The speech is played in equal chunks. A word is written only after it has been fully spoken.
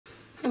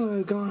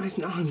Hello guys,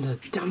 and I'm the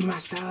Dumb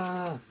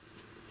Master,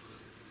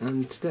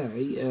 and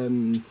today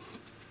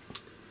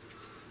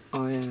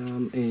I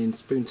am in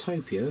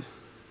Topia,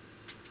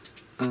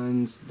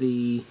 and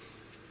the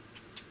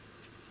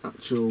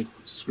actual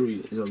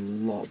screen is a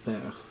lot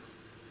better.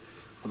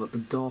 I've got the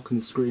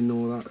darkened screen and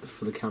all that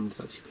for the camera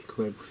to actually pick up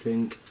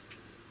everything.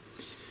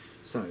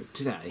 So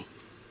today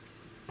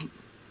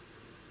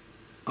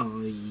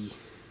I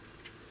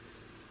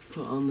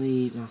put on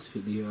the last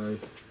video,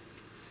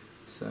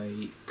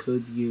 say,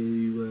 could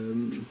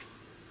you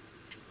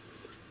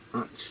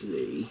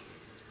actually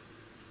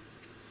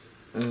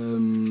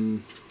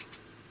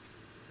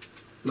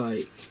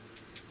like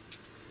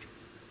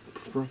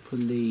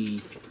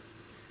properly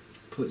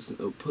put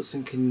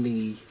something in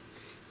the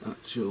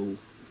actual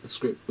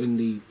script in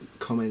the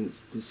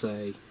comments to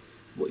say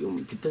what you want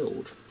me to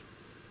build,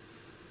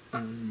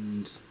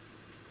 and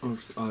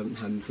obviously I haven't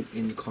had anything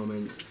in the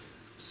comments,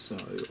 so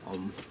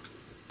I'm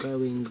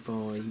going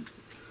by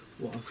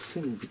what I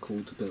think would be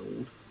cool to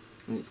build,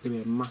 and it's going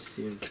to be a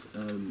massive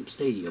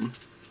stadium,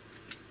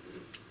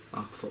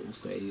 a football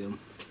stadium,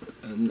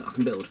 and I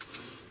can build.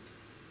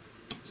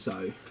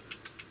 So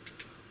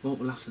what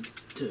we'll have to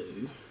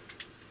do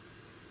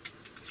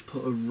is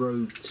put a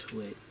road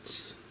to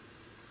it.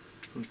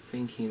 I'm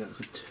thinking that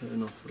could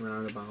turn off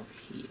around about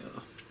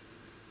here.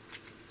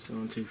 So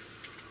 1, 2,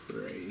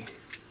 3.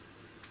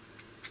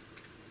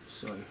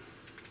 So what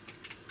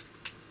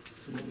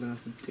we're going to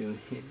have to do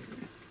here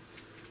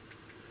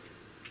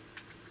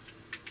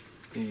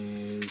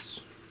is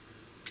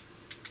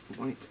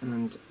white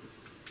and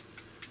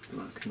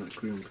black, and that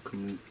green will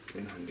come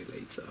in handy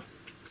later.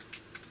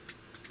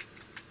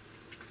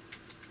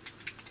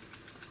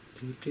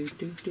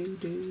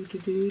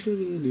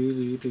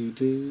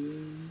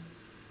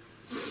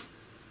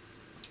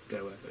 Go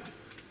over.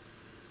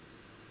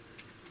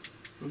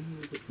 A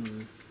bit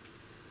more.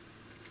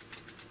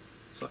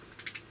 So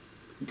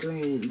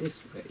going in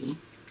this way,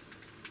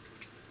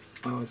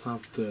 I'll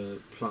have to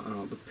plot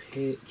out the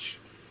pitch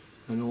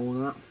and all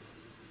that.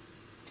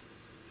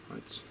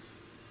 Right.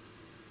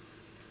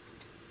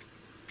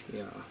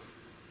 Yeah.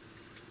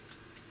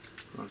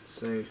 Right,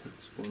 so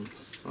that's one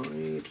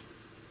side.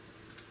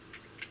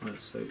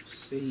 Right, so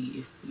see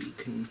if we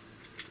can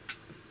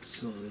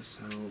sort this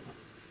out.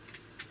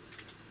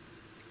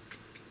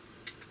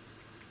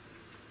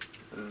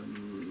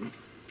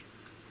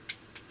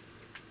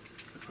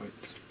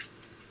 Right.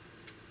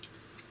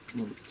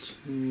 1,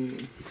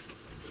 2.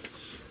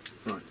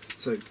 Right,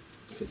 so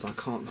I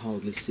can't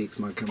hardly see because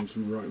my camera's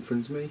right in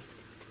front of me.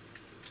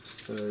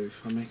 So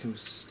if I make a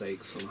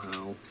mistake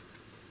somehow,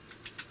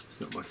 it's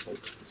not my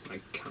fault, it's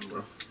my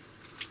camera.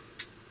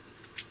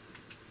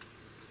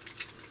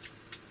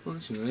 Well,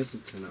 actually no, this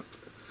has turned up.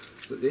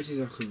 So this is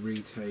I could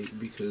retake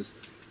because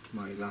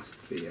my last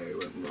video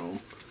went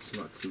wrong, so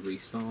I had to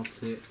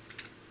restart it.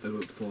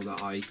 Before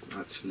that I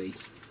actually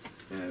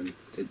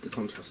did the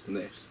contrast on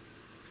this.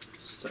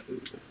 So I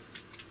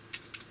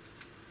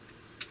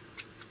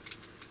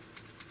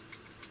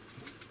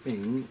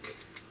think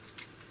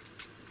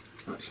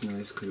actually no,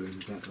 this could have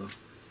been better.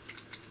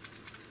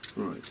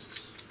 Right,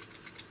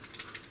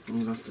 what I'm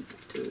gonna have to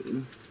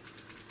do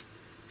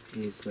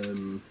is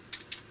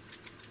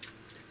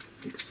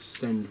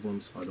extend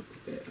one side up a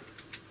bit.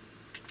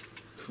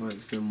 If I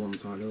extend one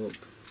side up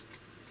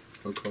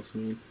across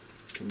me,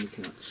 then we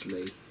can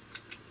actually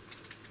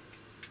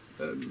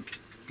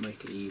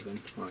make it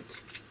even.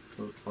 Right,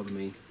 what do I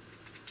mean?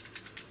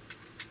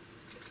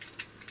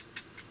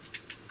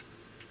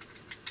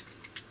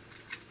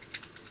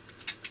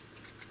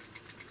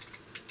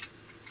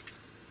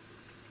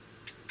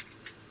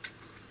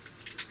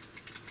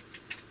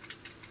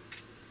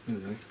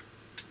 Anyway,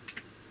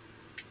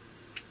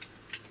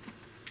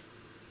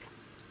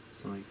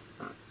 it's like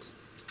that.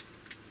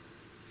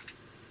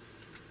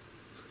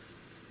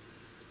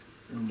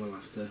 And we'll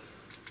have to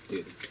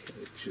do the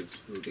pictures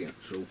for the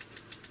actual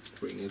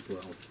ring as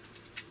well.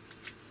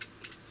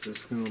 So this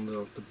is going to be one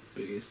of the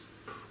biggest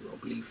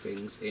probably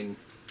things in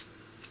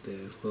the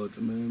world at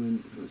the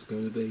moment. It's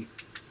going to be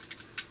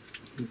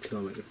until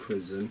I make the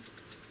prison.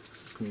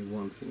 This is going to be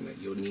one thing that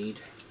you'll need.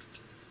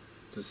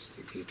 Just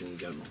stick people you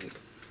don't like.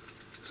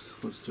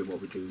 Let's do what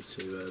we do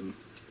to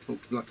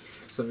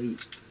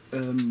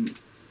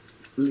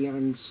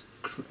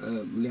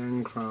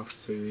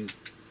leannecarft, who is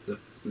the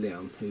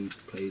Leanne who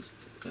plays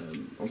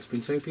on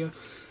Topia.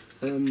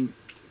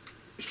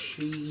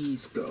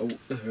 She's got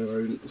her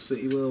own little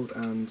city world,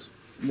 and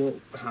what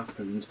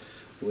happened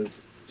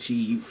was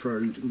she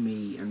threw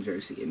me and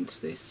Josie into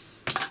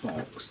this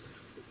box,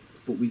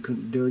 but we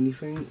couldn't do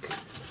anything,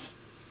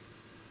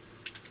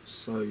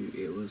 so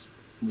it was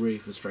really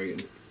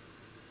frustrating.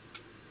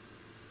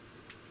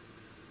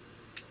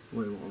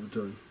 Wait, what have I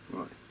done?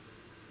 Right.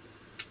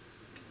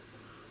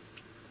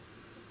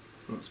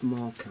 Let's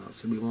mark out.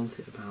 So we want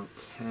it about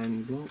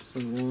 10 blocks. So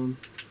 1,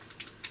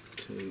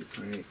 2,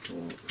 3,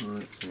 4,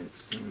 5, 6,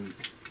 7.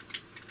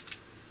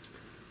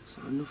 Is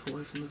that enough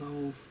away from the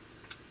goal?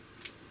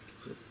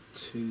 Is it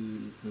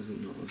 2? Is it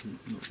not? Isn't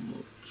not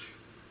much.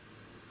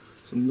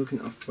 So I'm looking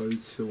at a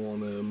photo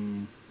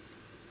on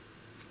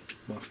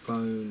my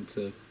phone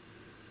to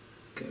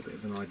get a bit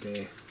of an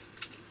idea.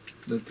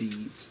 The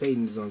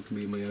stadium design's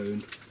going to be my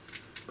own,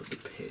 but the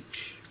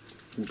pitch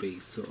will be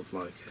sort of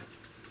like a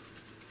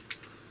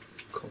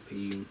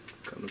copy,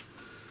 kind of.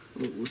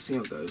 We'll see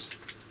how it goes.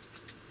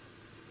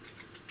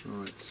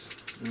 Right. So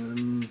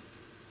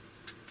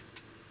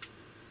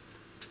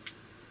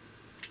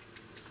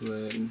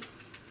then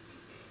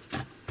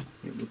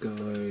it will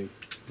go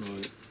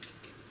right.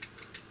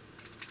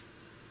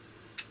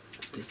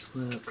 Did this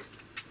work?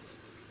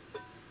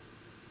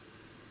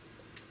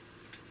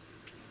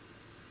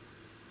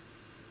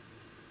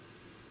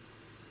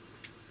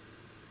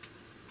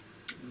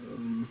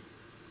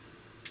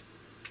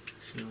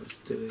 Sure, let's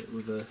do it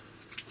with a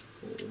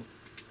 4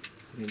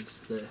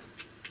 against the.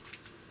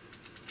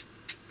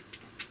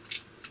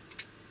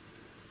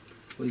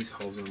 All these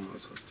holes I might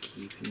as well just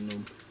keep in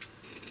them.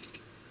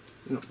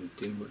 They're not going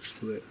to do much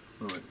to it.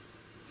 Right.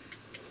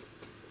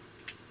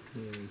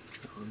 Yeah,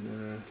 that one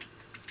there.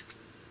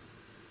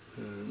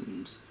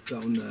 And that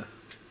one there.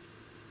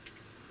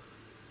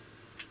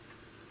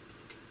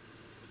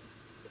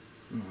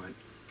 Right.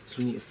 So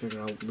we need to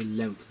figure out the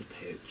length of the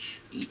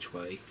pitch each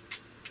way.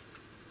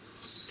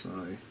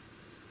 So,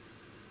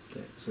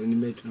 there. So in the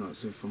mid, right,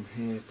 so from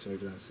here to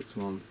over there, so it's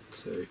 1,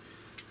 2,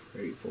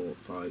 3, 4,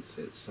 5,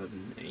 6,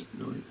 7, 8,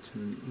 9,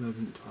 10,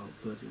 11, 12,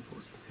 13,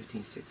 14,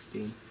 15,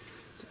 16.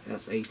 So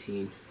that's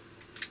 18,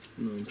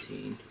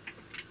 19,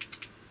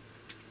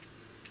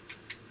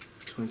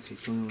 20,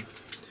 21,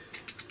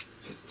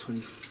 that's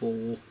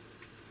 24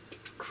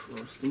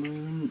 across the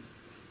moment.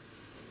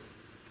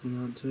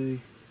 And that too.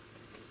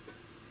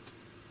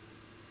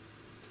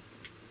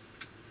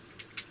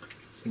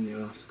 So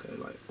you'll have to go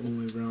like all the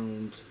way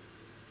around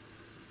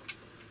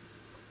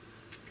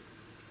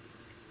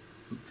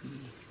the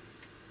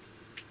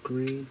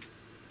green.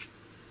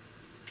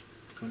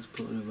 Let's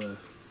put another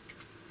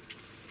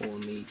 4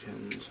 on each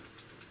end.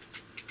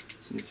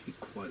 So it needs to be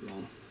quite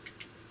long.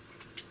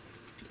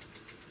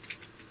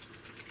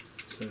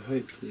 So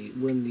hopefully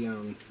when the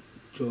arm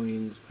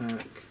joins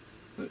back,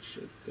 that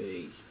should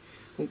be.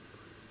 Oh,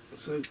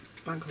 so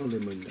Bank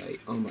Holiday Monday,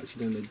 I'm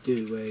actually going to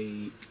do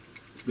a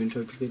spoon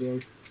topia video.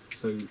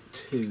 So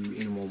 2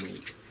 in 1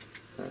 week.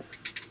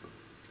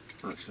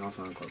 Actually, I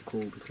found quite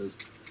cool because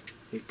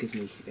it gives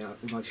me. Yeah,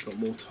 I've actually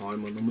got more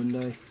time on the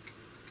Monday.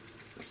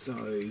 So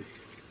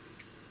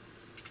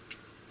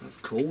that's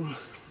cool.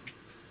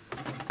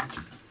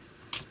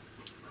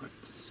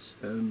 Right.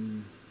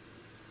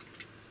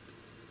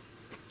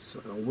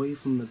 So away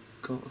from the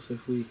goal. So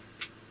if we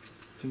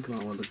think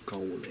about what the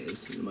goal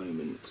is at the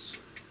moment,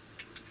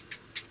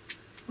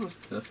 that's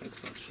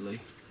perfect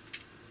actually.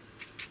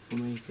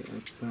 We'll make it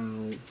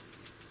about.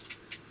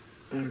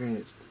 Again,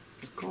 it's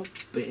got a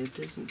bit of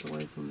distance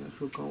away from the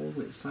actual goal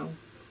itself.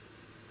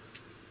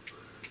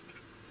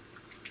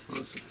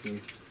 That's a few.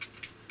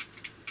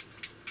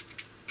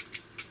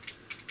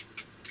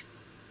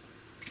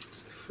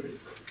 So 3,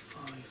 4,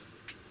 5.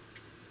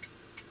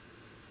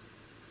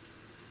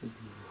 I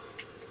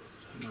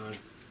don't know.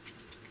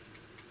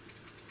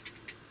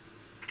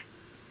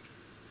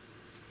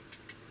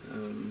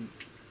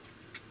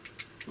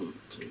 1,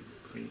 2,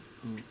 3,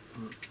 4,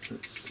 5. So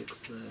it's 6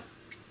 there.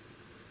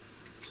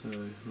 So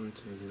 1,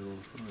 2, 3,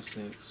 4, 5,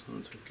 6.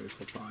 1, 2, 3,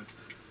 4, 5.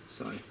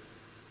 So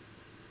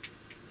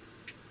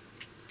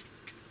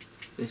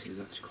this is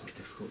actually quite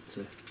difficult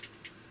to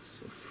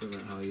sort of figure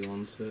out how you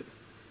answer it.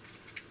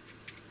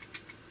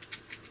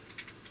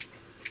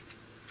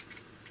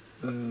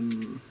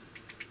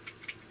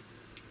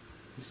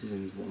 This is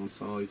in one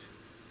side.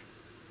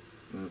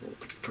 I've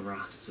got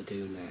grass to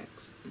do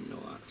next and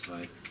all that, so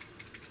let's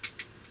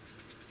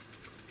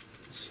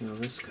see how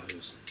this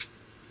goes.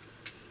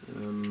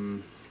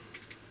 Around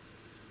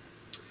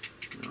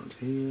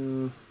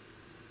here.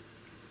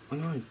 Oh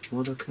no,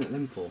 what do I connect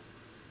them for?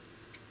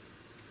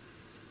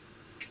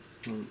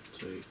 1,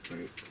 2,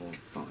 3, 4,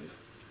 5.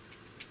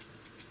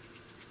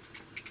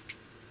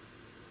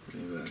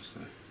 There we go, so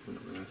we're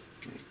not going to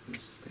make a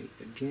mistake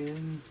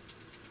again.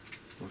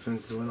 My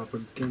fences went up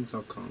again, so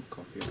I can't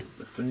copy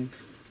the thing.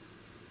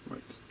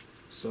 Right,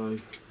 so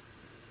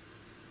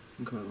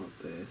think about like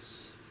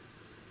this.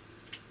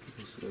 It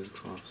also goes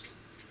across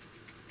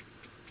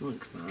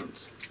like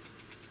that.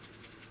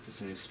 There's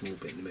only a small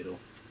bit in the middle.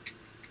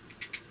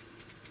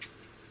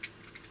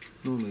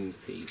 Normally in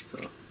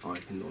FIFA, I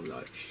can normally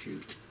like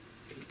shoot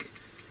big.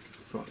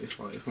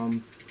 If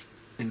I'm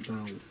in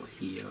about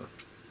here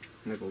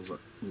and the goal's like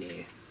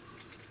near,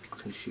 I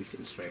can shoot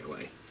it straight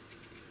away.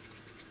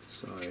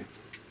 So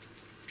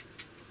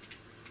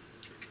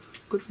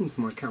good thing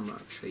for my camera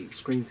actually, the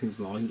screen seems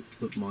light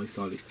but my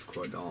side is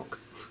quite dark.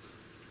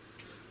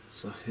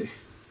 So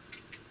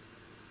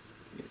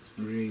it's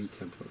really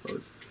temperamental.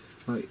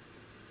 Like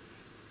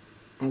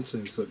I'll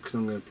turn this up because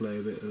I'm going to play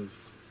a bit of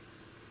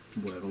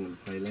whatever I'm going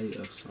to play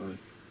later, so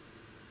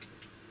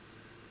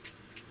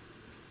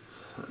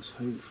that's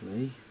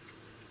hopefully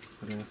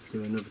I don't have to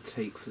do another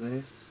take for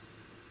this,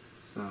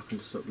 so I can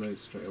just upload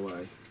straight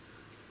away.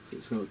 So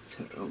it's going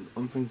to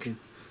I'm thinking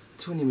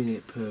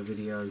 20-minute per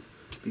video,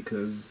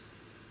 because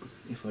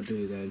if I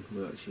do, then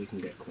we actually can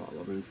get quite a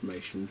lot of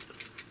information,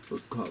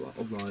 but quite a lot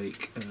of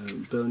like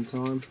burn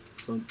time,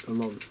 so a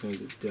lot of it's going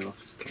to be done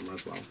off the camera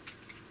as well.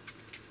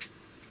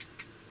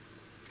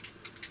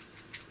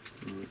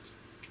 Right.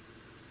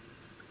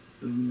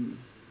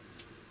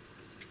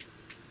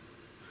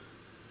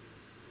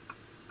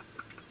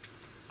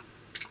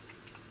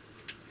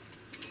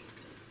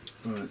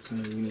 Alright, so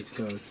we need to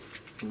go 1,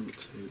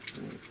 2,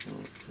 3,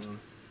 4, 5.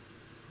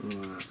 Oh,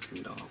 that's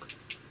getting dark.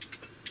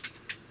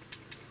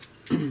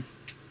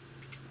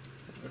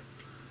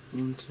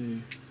 1,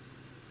 2,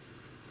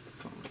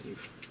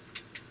 5.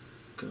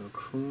 Go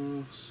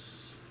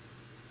across.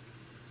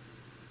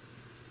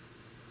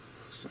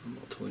 So I'm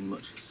not talking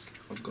much because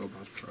I've got a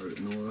bad throat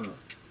and all that.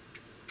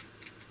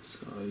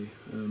 So,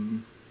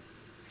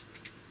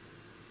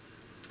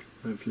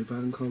 hopefully by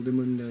Bank Holiday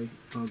Monday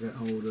I'll get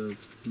hold of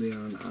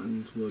Leanne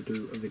and we'll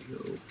do a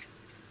video.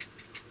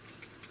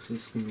 So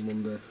this is going to be one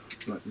of the,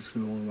 this is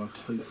going to be one of our,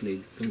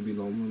 hopefully going to be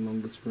one of the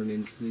longest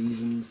running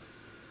seasons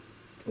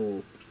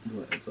or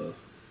whatever,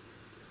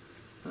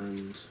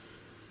 and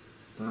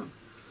that.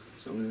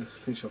 So I'm going to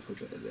finish off a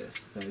bit of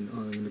this, then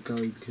I'm going to go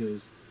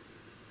because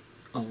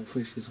I'll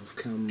finish this off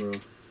camera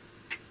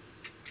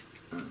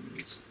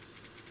and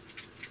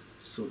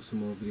sort some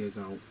more videos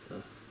out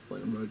for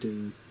whenever I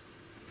do,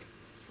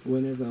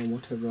 whenever and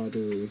whatever I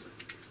do.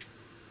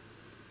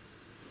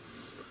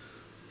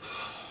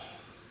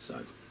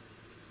 So,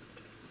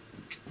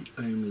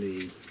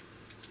 only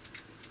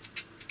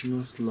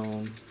not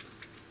long,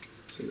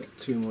 so we've got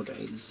 2 more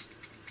days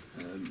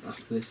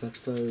after this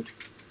episode,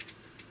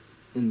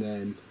 and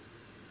then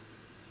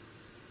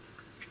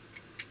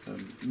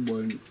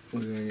won't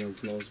do any other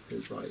vlogs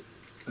because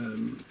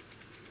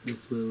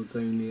this build's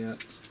only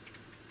at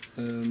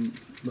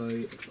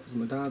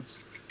my dad's,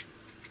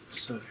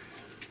 so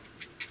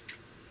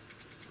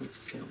let's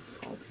see how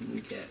far we can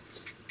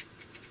get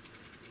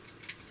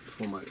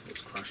before my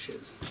Xbox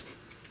crashes.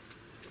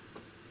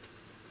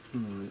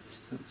 Alright,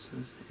 that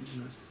says it.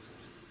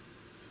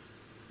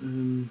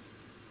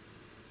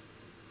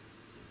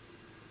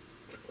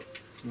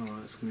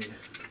 Alright, it's going to be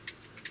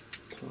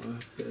quite a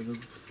bit of a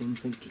fun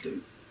thing to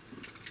do.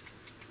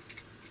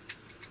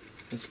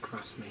 This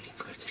crash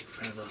making's going to take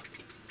forever.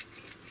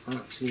 I'll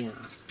actually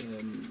ask a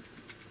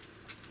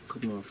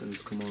couple of my friends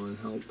to come on and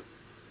help,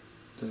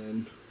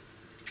 then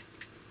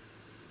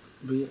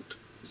be it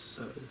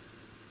so.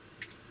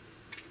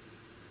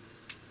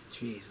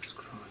 Jesus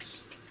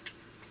Christ.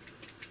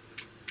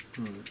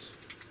 Right.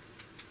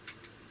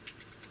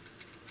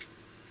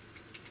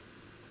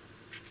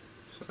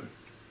 So,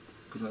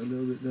 got that a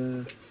little bit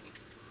there.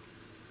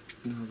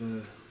 We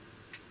have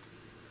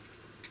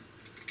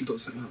got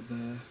something out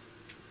there.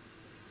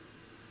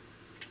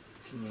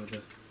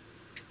 Whatever.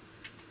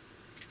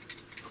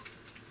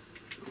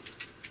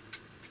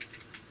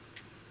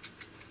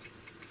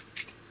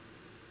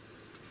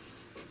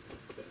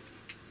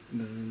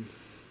 Then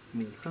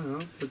we'll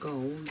have the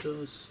gold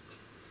just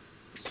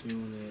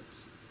on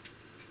it.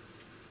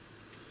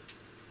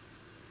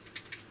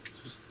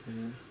 Just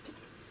there.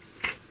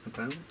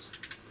 About.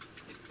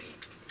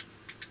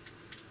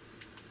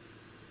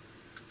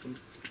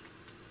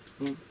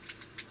 One,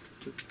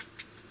 2,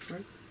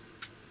 3.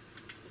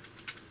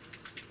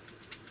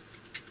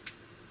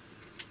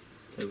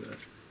 There we go.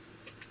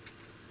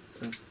 So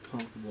that's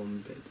part of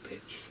one bit of the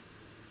pitch.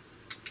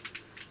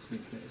 So we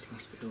can get this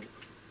last bit up.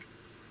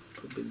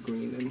 Put a bit of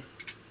green in.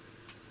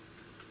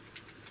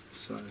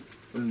 So,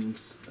 and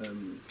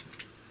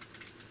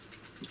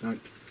like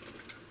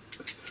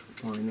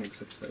by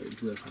next episode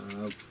we'll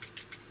have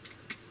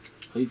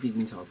hopefully the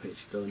entire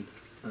pitch done,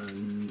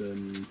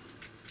 and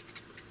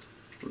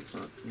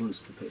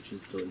once the pitch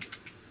is done,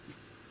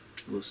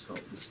 we'll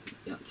start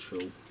the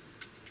actual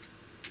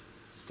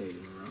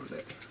stadium around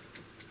it,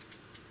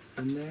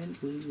 and then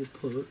we will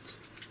put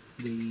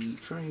the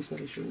train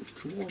station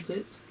towards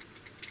it,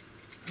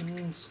 and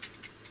we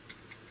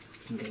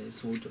can get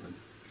this all done.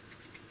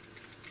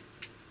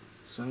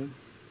 So,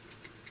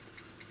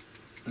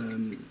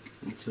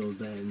 until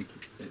then,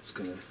 it's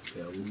going to be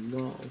a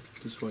lot of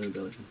destroying the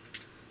building.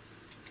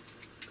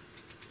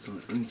 So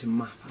I need to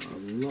map out a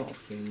lot of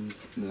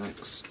things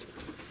next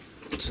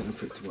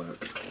for it to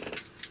work.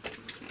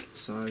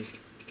 So,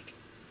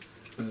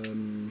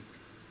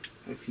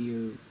 if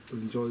you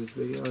enjoy this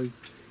video,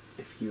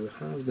 if you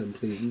have, then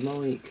please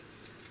like,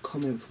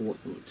 comment for what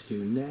you want to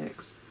do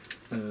next,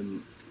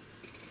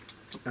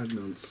 add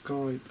me on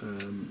Skype,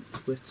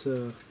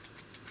 Twitter,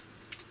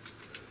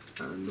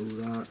 and all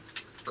that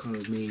kind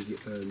of media,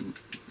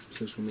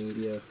 social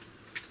media,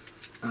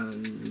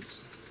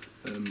 and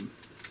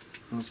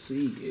I'll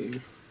see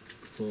you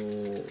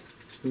for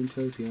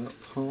Topia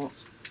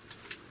Part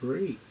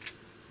 3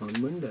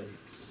 on Monday.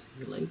 See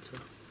you later.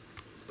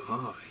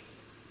 Bye.